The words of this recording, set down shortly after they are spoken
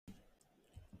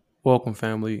Welcome,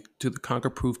 family, to the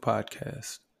Conquer Proof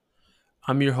podcast.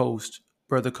 I'm your host,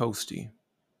 Brother Coasty.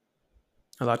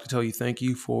 I'd like to tell you thank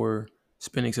you for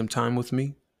spending some time with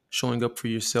me, showing up for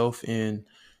yourself, and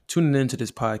tuning into this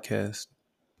podcast.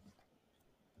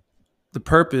 The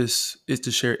purpose is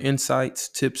to share insights,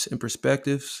 tips, and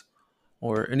perspectives,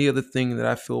 or any other thing that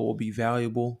I feel will be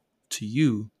valuable to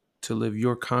you to live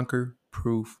your Conquer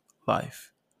Proof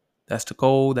life. That's the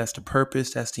goal, that's the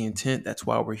purpose, that's the intent, that's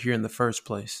why we're here in the first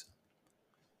place.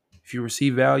 If you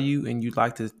receive value and you'd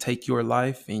like to take your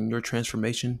life and your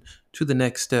transformation to the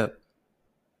next step,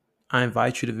 I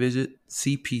invite you to visit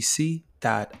cpc.iallg.com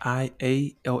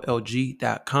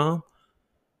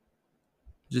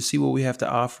to see what we have to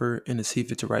offer and to see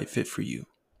if it's the right fit for you.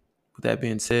 With that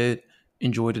being said,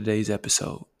 enjoy today's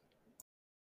episode.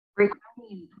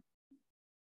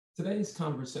 Today's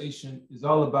conversation is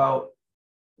all about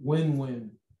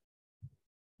win-win.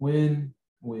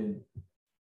 Win-win.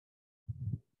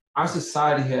 Our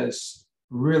society has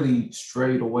really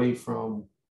strayed away from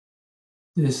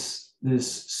this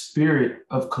spirit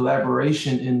of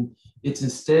collaboration, and it's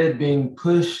instead being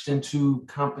pushed into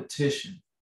competition.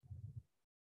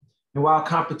 And while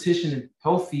competition and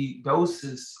healthy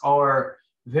doses are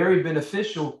very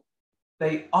beneficial,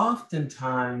 they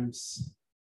oftentimes,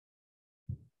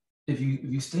 if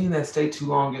you stay in that state too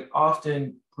long, it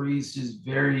often breeds just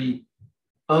very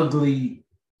ugly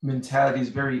mentalities,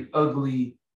 very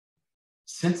ugly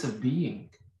sense of being,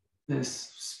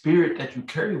 this spirit that you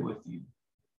carry with you.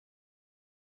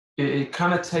 It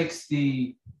kind of takes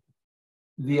the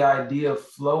idea of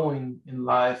flowing in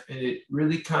life, and it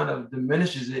really kind of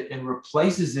diminishes it and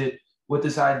replaces it with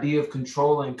this idea of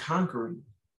control and conquering.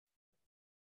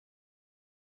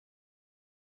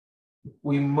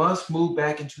 We must move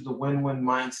back into the win-win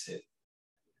mindset.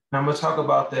 Now, I'm going to talk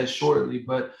about that shortly,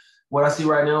 but what I see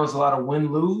right now is a lot of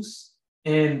win-lose,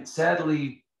 and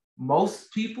sadly,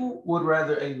 most people would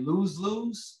rather a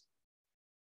lose-lose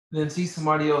than see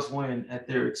somebody else win at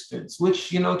their expense, which,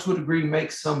 to a degree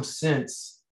makes some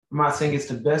sense. I'm not saying it's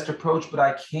the best approach, but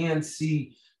I can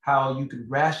see how you could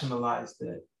rationalize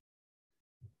that.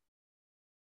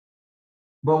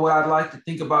 But what I'd like to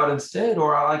think about instead,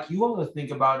 or I like you all to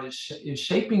think about, is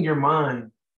shaping your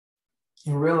mind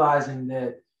and realizing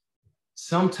that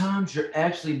sometimes you're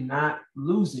actually not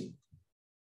losing.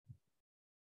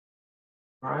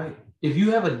 Right? If you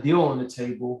have a deal on the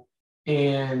table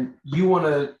and you want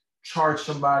to charge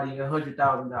somebody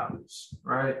 $100,000,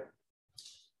 right?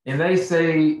 And they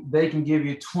say they can give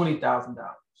you $20,000.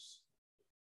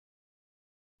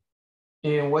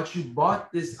 And what you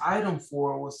bought this item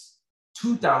for was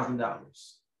 $2,000.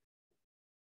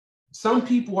 Some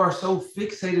people are so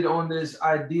fixated on this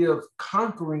idea of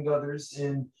conquering others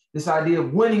and this idea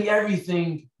of winning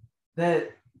everything that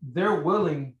they're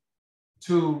willing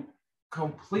to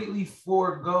completely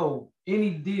forego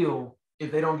any deal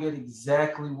if they don't get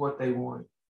exactly what they want.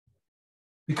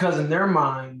 Because in their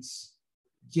minds,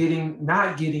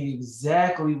 not getting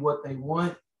exactly what they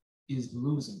want is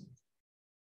losing.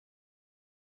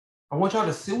 I want y'all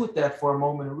to sit with that for a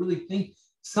moment and really think.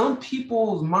 Some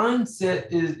people's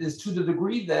mindset is to the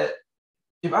degree that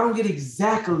if I don't get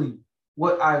exactly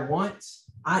what I want,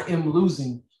 I am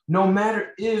losing, no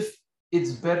matter if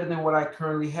it's better than what I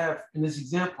currently have. In this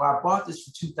example, I bought this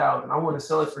for $2,000. I want to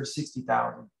sell it for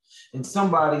 $60,000. And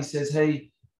somebody says,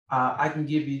 hey, I can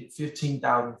give you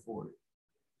 $15,000 for it.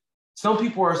 Some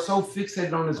people are so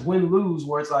fixated on this win-lose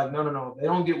where it's like, no, they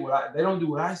don't do what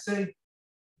I say.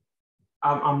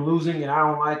 I'm losing and I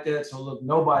don't like that. So look,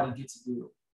 nobody gets a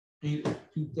deal.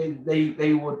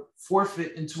 They would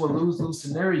forfeit into a lose-lose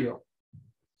scenario.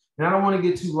 And I don't want to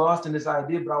get too lost in this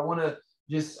idea, but I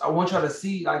want y'all to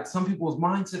see, like, some people's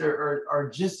mindset are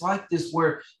just like this,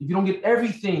 where if you don't get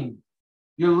everything,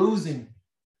 you're losing.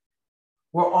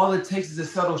 Where all it takes is a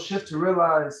subtle shift to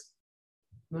realize,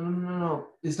 no.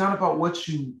 It's not about what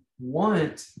you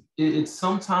want. It's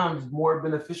sometimes more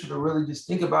beneficial to really just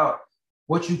think about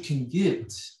what you can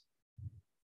get.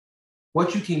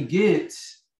 What you can get,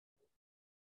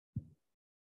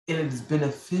 and it's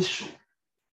beneficial.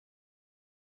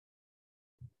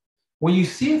 When you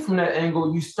see it from that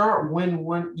angle, you start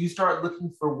looking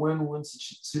for win-win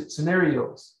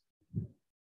scenarios.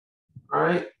 All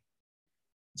right.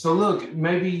 So look,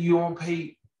 maybe you won't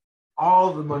pay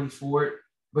all the money for it,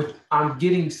 but I'm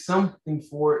getting something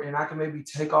for it, and I can maybe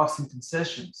take off some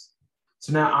concessions.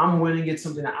 So now I'm winning, get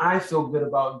something that I feel good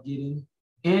about getting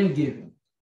and giving.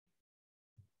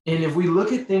 And if we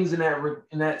look at things in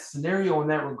that scenario, in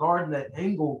that regard, in that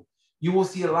angle, you will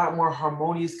see a lot more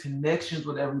harmonious connections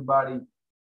with everybody.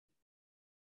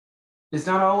 It's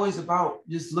not always about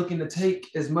just looking to take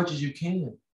as much as you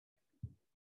can.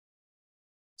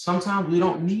 Sometimes we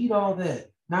don't need all that.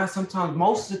 Not sometimes,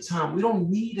 most of the time, we don't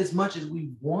need as much as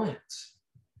we want.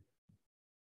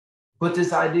 But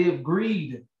this idea of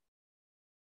greed,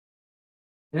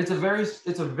 and it's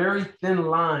a very thin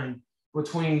line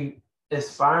between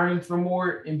aspiring for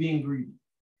more and being greedy.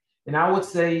 And I would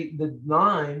say the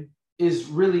line is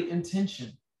really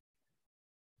intention.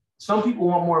 Some people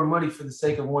want more money for the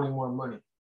sake of wanting more money.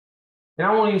 And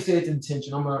I won't even say it's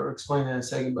intention. I'm going to explain that in a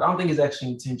second, but I don't think it's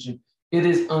actually intention. It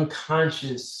is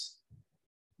unconscious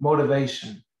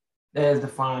motivation. That is the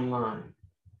fine line.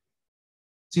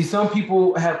 See, some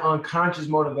people have unconscious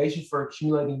motivation for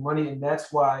accumulating money, and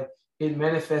that's why it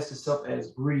manifests itself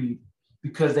as greed,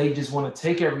 because they just want to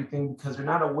take everything because they're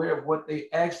not aware of what they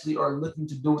actually are looking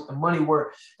to do with the money.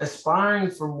 We're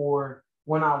aspiring for more.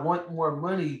 When I want more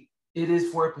money, it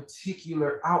is for a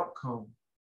particular outcome.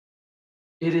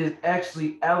 It is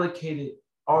actually allocated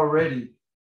already.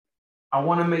 I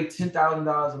want to make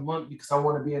 $10,000 a month because I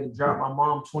want to be able to drop my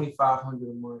mom $2,500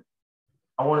 a month.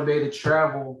 I want to be able to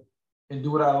travel and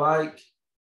do what I like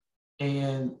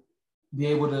and be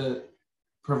able to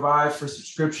provide for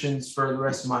subscriptions for the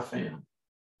rest of my family.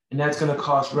 And that's going to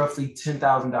cost roughly $10,000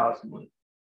 a month.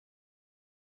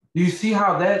 Do you see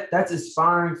how that's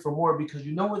aspiring for more? Because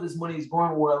you know where this money is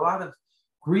going, where a lot of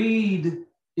greed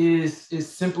is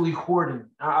simply hoarding.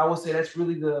 I would say that's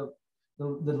really the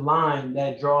line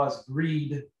that draws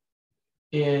greed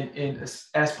and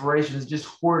aspiration is just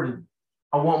hoarding.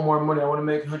 I want more money. I want to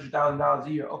make $100,000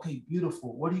 a year. Okay,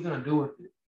 beautiful. What are you going to do with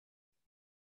it?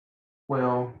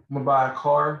 Well, I'm going to buy a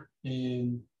car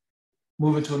and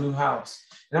move into a new house.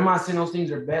 And I'm not saying those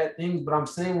things are bad things, but I'm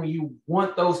saying when you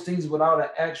want those things without an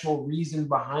actual reason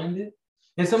behind it,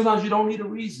 and sometimes you don't need a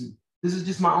reason. This is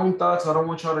just my own thoughts. I don't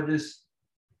want y'all to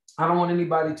I don't want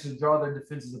anybody to draw their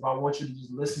defenses up. I want you to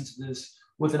just listen to this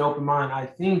with an open mind. I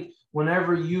think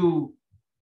whenever you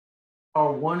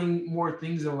are wanting more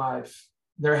things in life,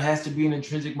 there has to be an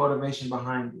intrinsic motivation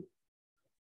behind it.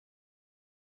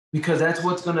 Because that's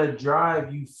what's going to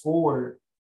drive you forward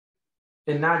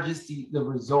and not just the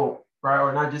result, right?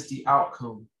 Or not just the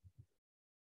outcome.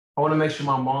 I want to make sure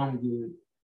my mom's good.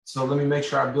 So let me make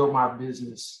sure I build my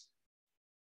business,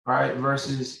 right?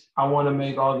 Versus I want to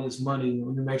make all this money.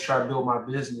 Let me make sure I build my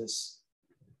business.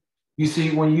 You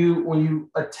see, when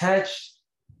you attach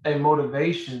a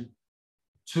motivation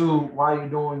to why you're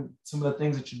doing some of the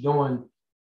things that you're doing,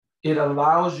 it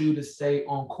allows you to stay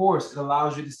on course. It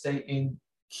allows you to stay in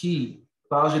key.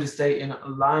 It allows you to stay in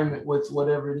alignment with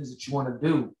whatever it is that you want to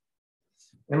do.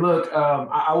 And look,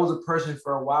 I was a person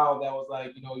for a while that was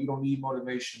like, you don't need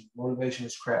motivation. Motivation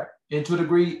is crap. And to a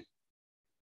degree,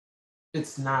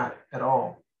 it's not at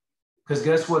all. Because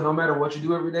guess what? No matter what you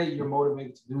do every day, you're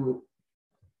motivated to do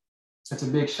it. It's a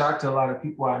big shock to a lot of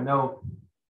people I know.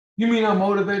 You mean I'm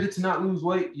motivated to not lose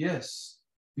weight? Yes,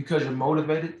 because you're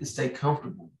motivated to stay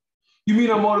comfortable. You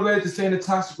mean I'm motivated to stay in a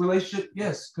toxic relationship?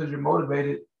 Yes, because you're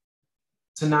motivated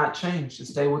to not change, to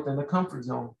stay within the comfort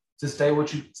zone, to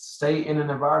stay in an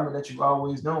environment that you've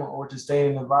always known, or to stay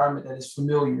in an environment that is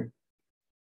familiar.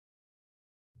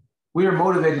 We are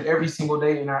motivated every single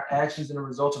day, and our actions and the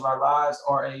results of our lives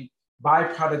are a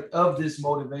byproduct of this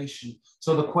motivation.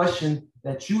 So the question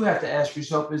that you have to ask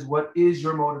yourself is, what is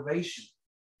your motivation?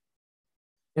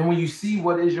 And when you see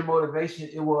what is your motivation,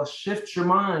 it will shift your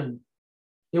mind.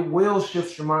 It will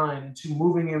shift your mind into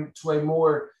moving into a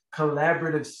more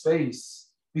collaborative space,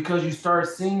 because you start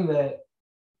seeing that,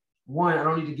 one, I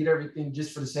don't need to get everything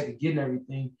just for the sake of getting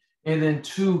everything. And then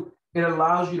two, it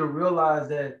allows you to realize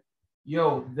that,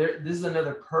 this is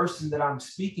another person that I'm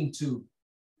speaking to.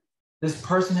 This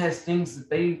person has things that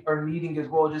they are needing as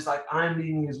well, just like I'm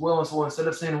needing as well. And so instead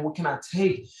of saying, what can I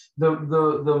take? The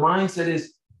mindset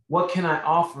is, what can I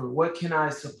offer? What can I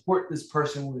support this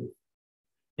person with?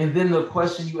 And then the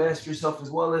question you ask yourself as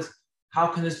well is, how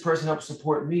can this person help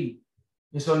support me?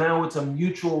 And so now it's a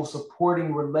mutual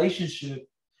supporting relationship.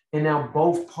 And now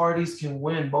both parties can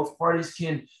win. Both parties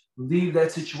can leave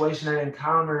that situation, that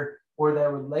encounter, or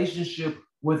that relationship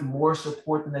with more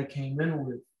support than they came in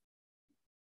with.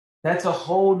 That's a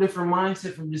whole different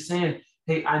mindset from just saying,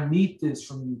 hey, I need this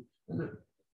from you.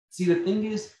 See, the thing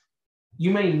is, you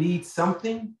may need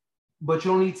something, but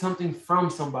you don't need something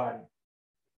from somebody.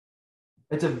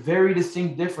 It's a very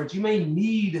distinct difference. You may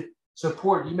need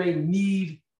support. You may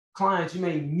need clients. You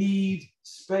may need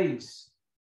space,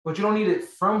 but you don't need it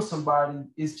from somebody.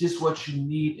 It's just what you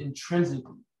need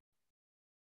intrinsically.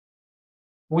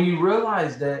 When you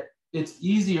realize that, it's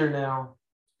easier now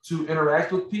to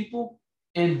interact with people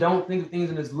and don't think of things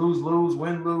in this lose-lose,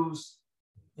 win-lose.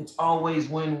 It's always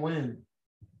win-win.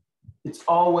 It's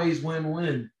always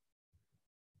win-win,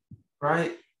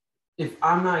 right? if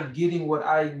I'm not getting what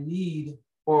I need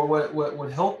or what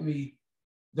would help me,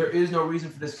 there is no reason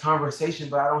for this conversation,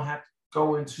 but I don't have to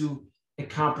go into a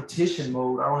competition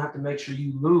mode. I don't have to make sure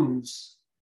you lose.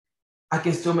 I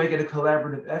can still make it a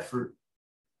collaborative effort.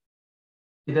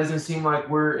 It doesn't seem like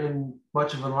we're in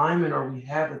much of alignment or we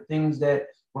have the things that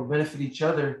will benefit each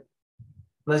other.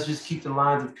 Let's just keep the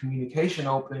lines of communication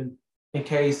open in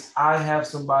case I have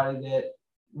somebody that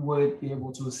would be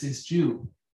able to assist you.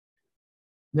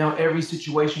 Now, every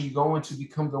situation you go into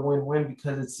becomes a win-win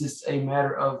because it's just a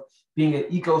matter of being an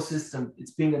ecosystem.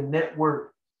 It's being a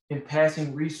network and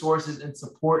passing resources and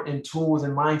support and tools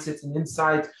and mindsets and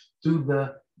insights through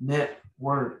the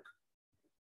network.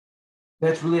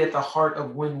 That's really at the heart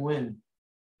of win-win.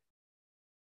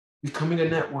 Becoming a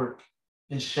network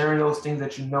and sharing those things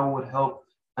that you know would help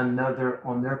another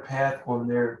on their path, on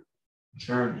their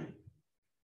journey.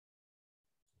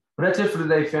 But that's it for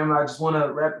today, family. I just want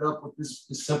to wrap it up with this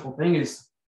simple thing is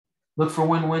look for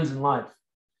win-wins in life.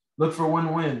 Look for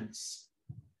win-wins.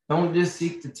 Don't just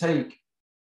seek to take.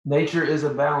 Nature is a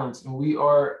balance, and we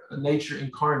are a nature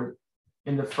incarnate.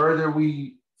 And the further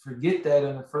we forget that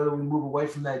and the further we move away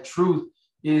from that truth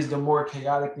is the more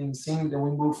chaotic things seem. Then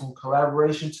we move from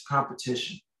collaboration to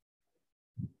competition.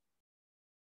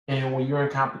 And when you're in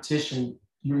competition,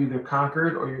 you're either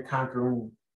conquered or you're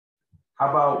conquering. How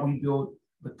about we build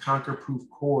the conquer-proof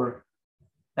core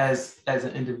as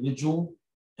an individual,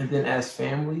 and then as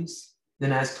families,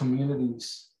 then as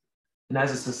communities, and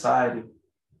as a society.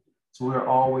 So we're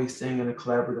always staying in a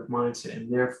collaborative mindset,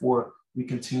 and therefore we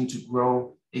continue to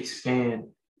grow, expand,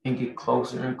 and get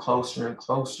closer and closer and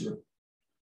closer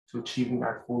to achieving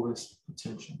our fullest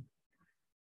potential.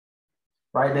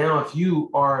 Right now, if you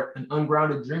are an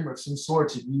ungrounded dreamer of some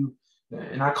sort,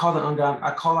 and I call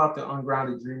out the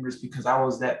ungrounded dreamers because I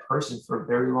was that person for a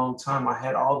very long time. I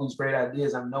had all these great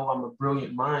ideas. I know I'm a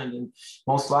brilliant mind, and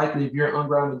most likely, if you're an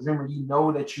ungrounded dreamer, you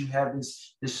know that you have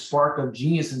this spark of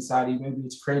genius inside you. Maybe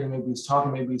it's creating, maybe it's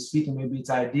talking, maybe it's speaking, maybe it's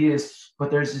ideas, but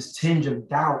there's this tinge of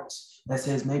doubt that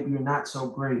says maybe you're not so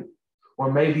great. Or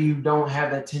maybe you don't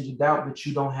have that tinge of doubt, but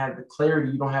you don't have the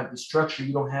clarity, you don't have the structure,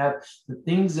 you don't have the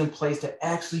things in place to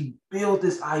actually build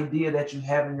this idea that you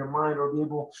have in your mind or be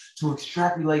able to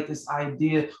extrapolate this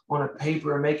idea on a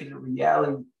paper and make it a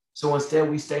reality. So instead,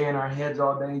 we stay in our heads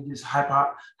all day, just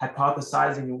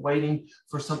hypothesizing and waiting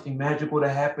for something magical to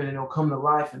happen and it'll come to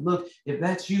life. And look, if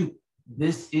that's you,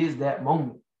 this is that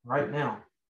moment right now.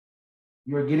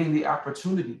 You're getting the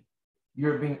opportunity.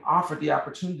 You're being offered the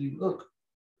opportunity. Look,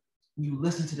 you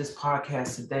listen to this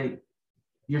podcast today,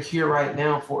 you're here right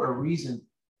now for a reason.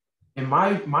 And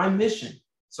my mission,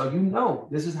 so you know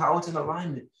this is how it's in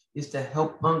alignment, is to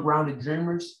help ungrounded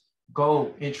dreamers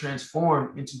go and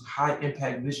transform into high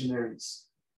impact visionaries.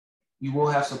 You will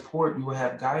have support, you will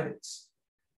have guidance,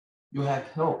 you'll have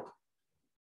help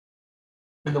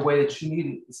in the way that you need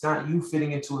it. It's not you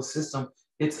fitting into a system,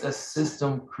 it's a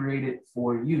system created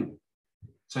for you.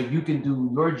 So you can do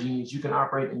your genius, you can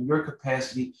operate in your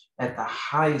capacity at the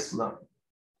highest level.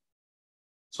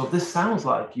 So if this sounds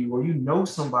like you, or you know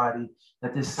somebody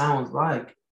that this sounds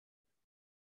like,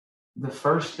 the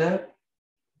first step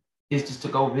is just to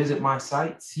go visit my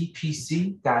site,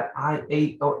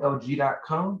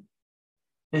 cpc.iallg.com,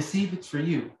 and see if it's for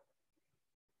you.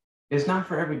 It's not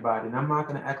for everybody, and I'm not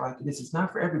going to act like it is. It's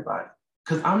not for everybody,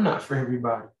 because I'm not for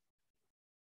everybody.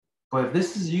 But if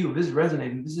this is you, if this is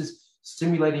resonating, this is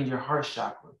stimulating your heart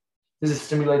chakra. This is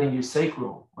stimulating your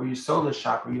sacral or your solar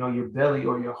chakra, your belly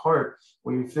or your heart,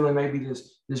 where you're feeling maybe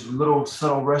this little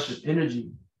subtle rush of energy.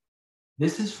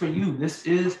 This is for you. This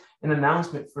is an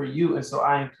announcement for you. And so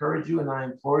I encourage you and I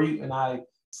implore you and I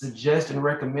suggest and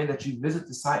recommend that you visit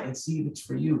the site and see if it's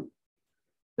for you.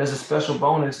 There's a special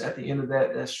bonus at the end of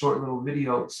that short little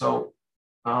video. So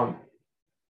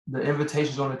the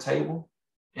invitation's on the table.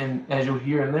 And as you'll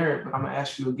hear in there, but I'm going to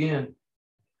ask you again,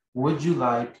 would you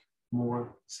like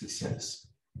more success?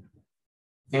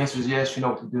 The answer is yes, you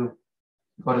know what to do.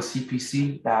 Go to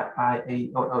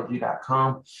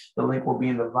cpc.iallg.com. The link will be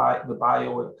in the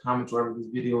bio or the comments wherever this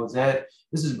video is at.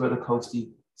 This is Brother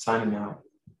Coasty signing out.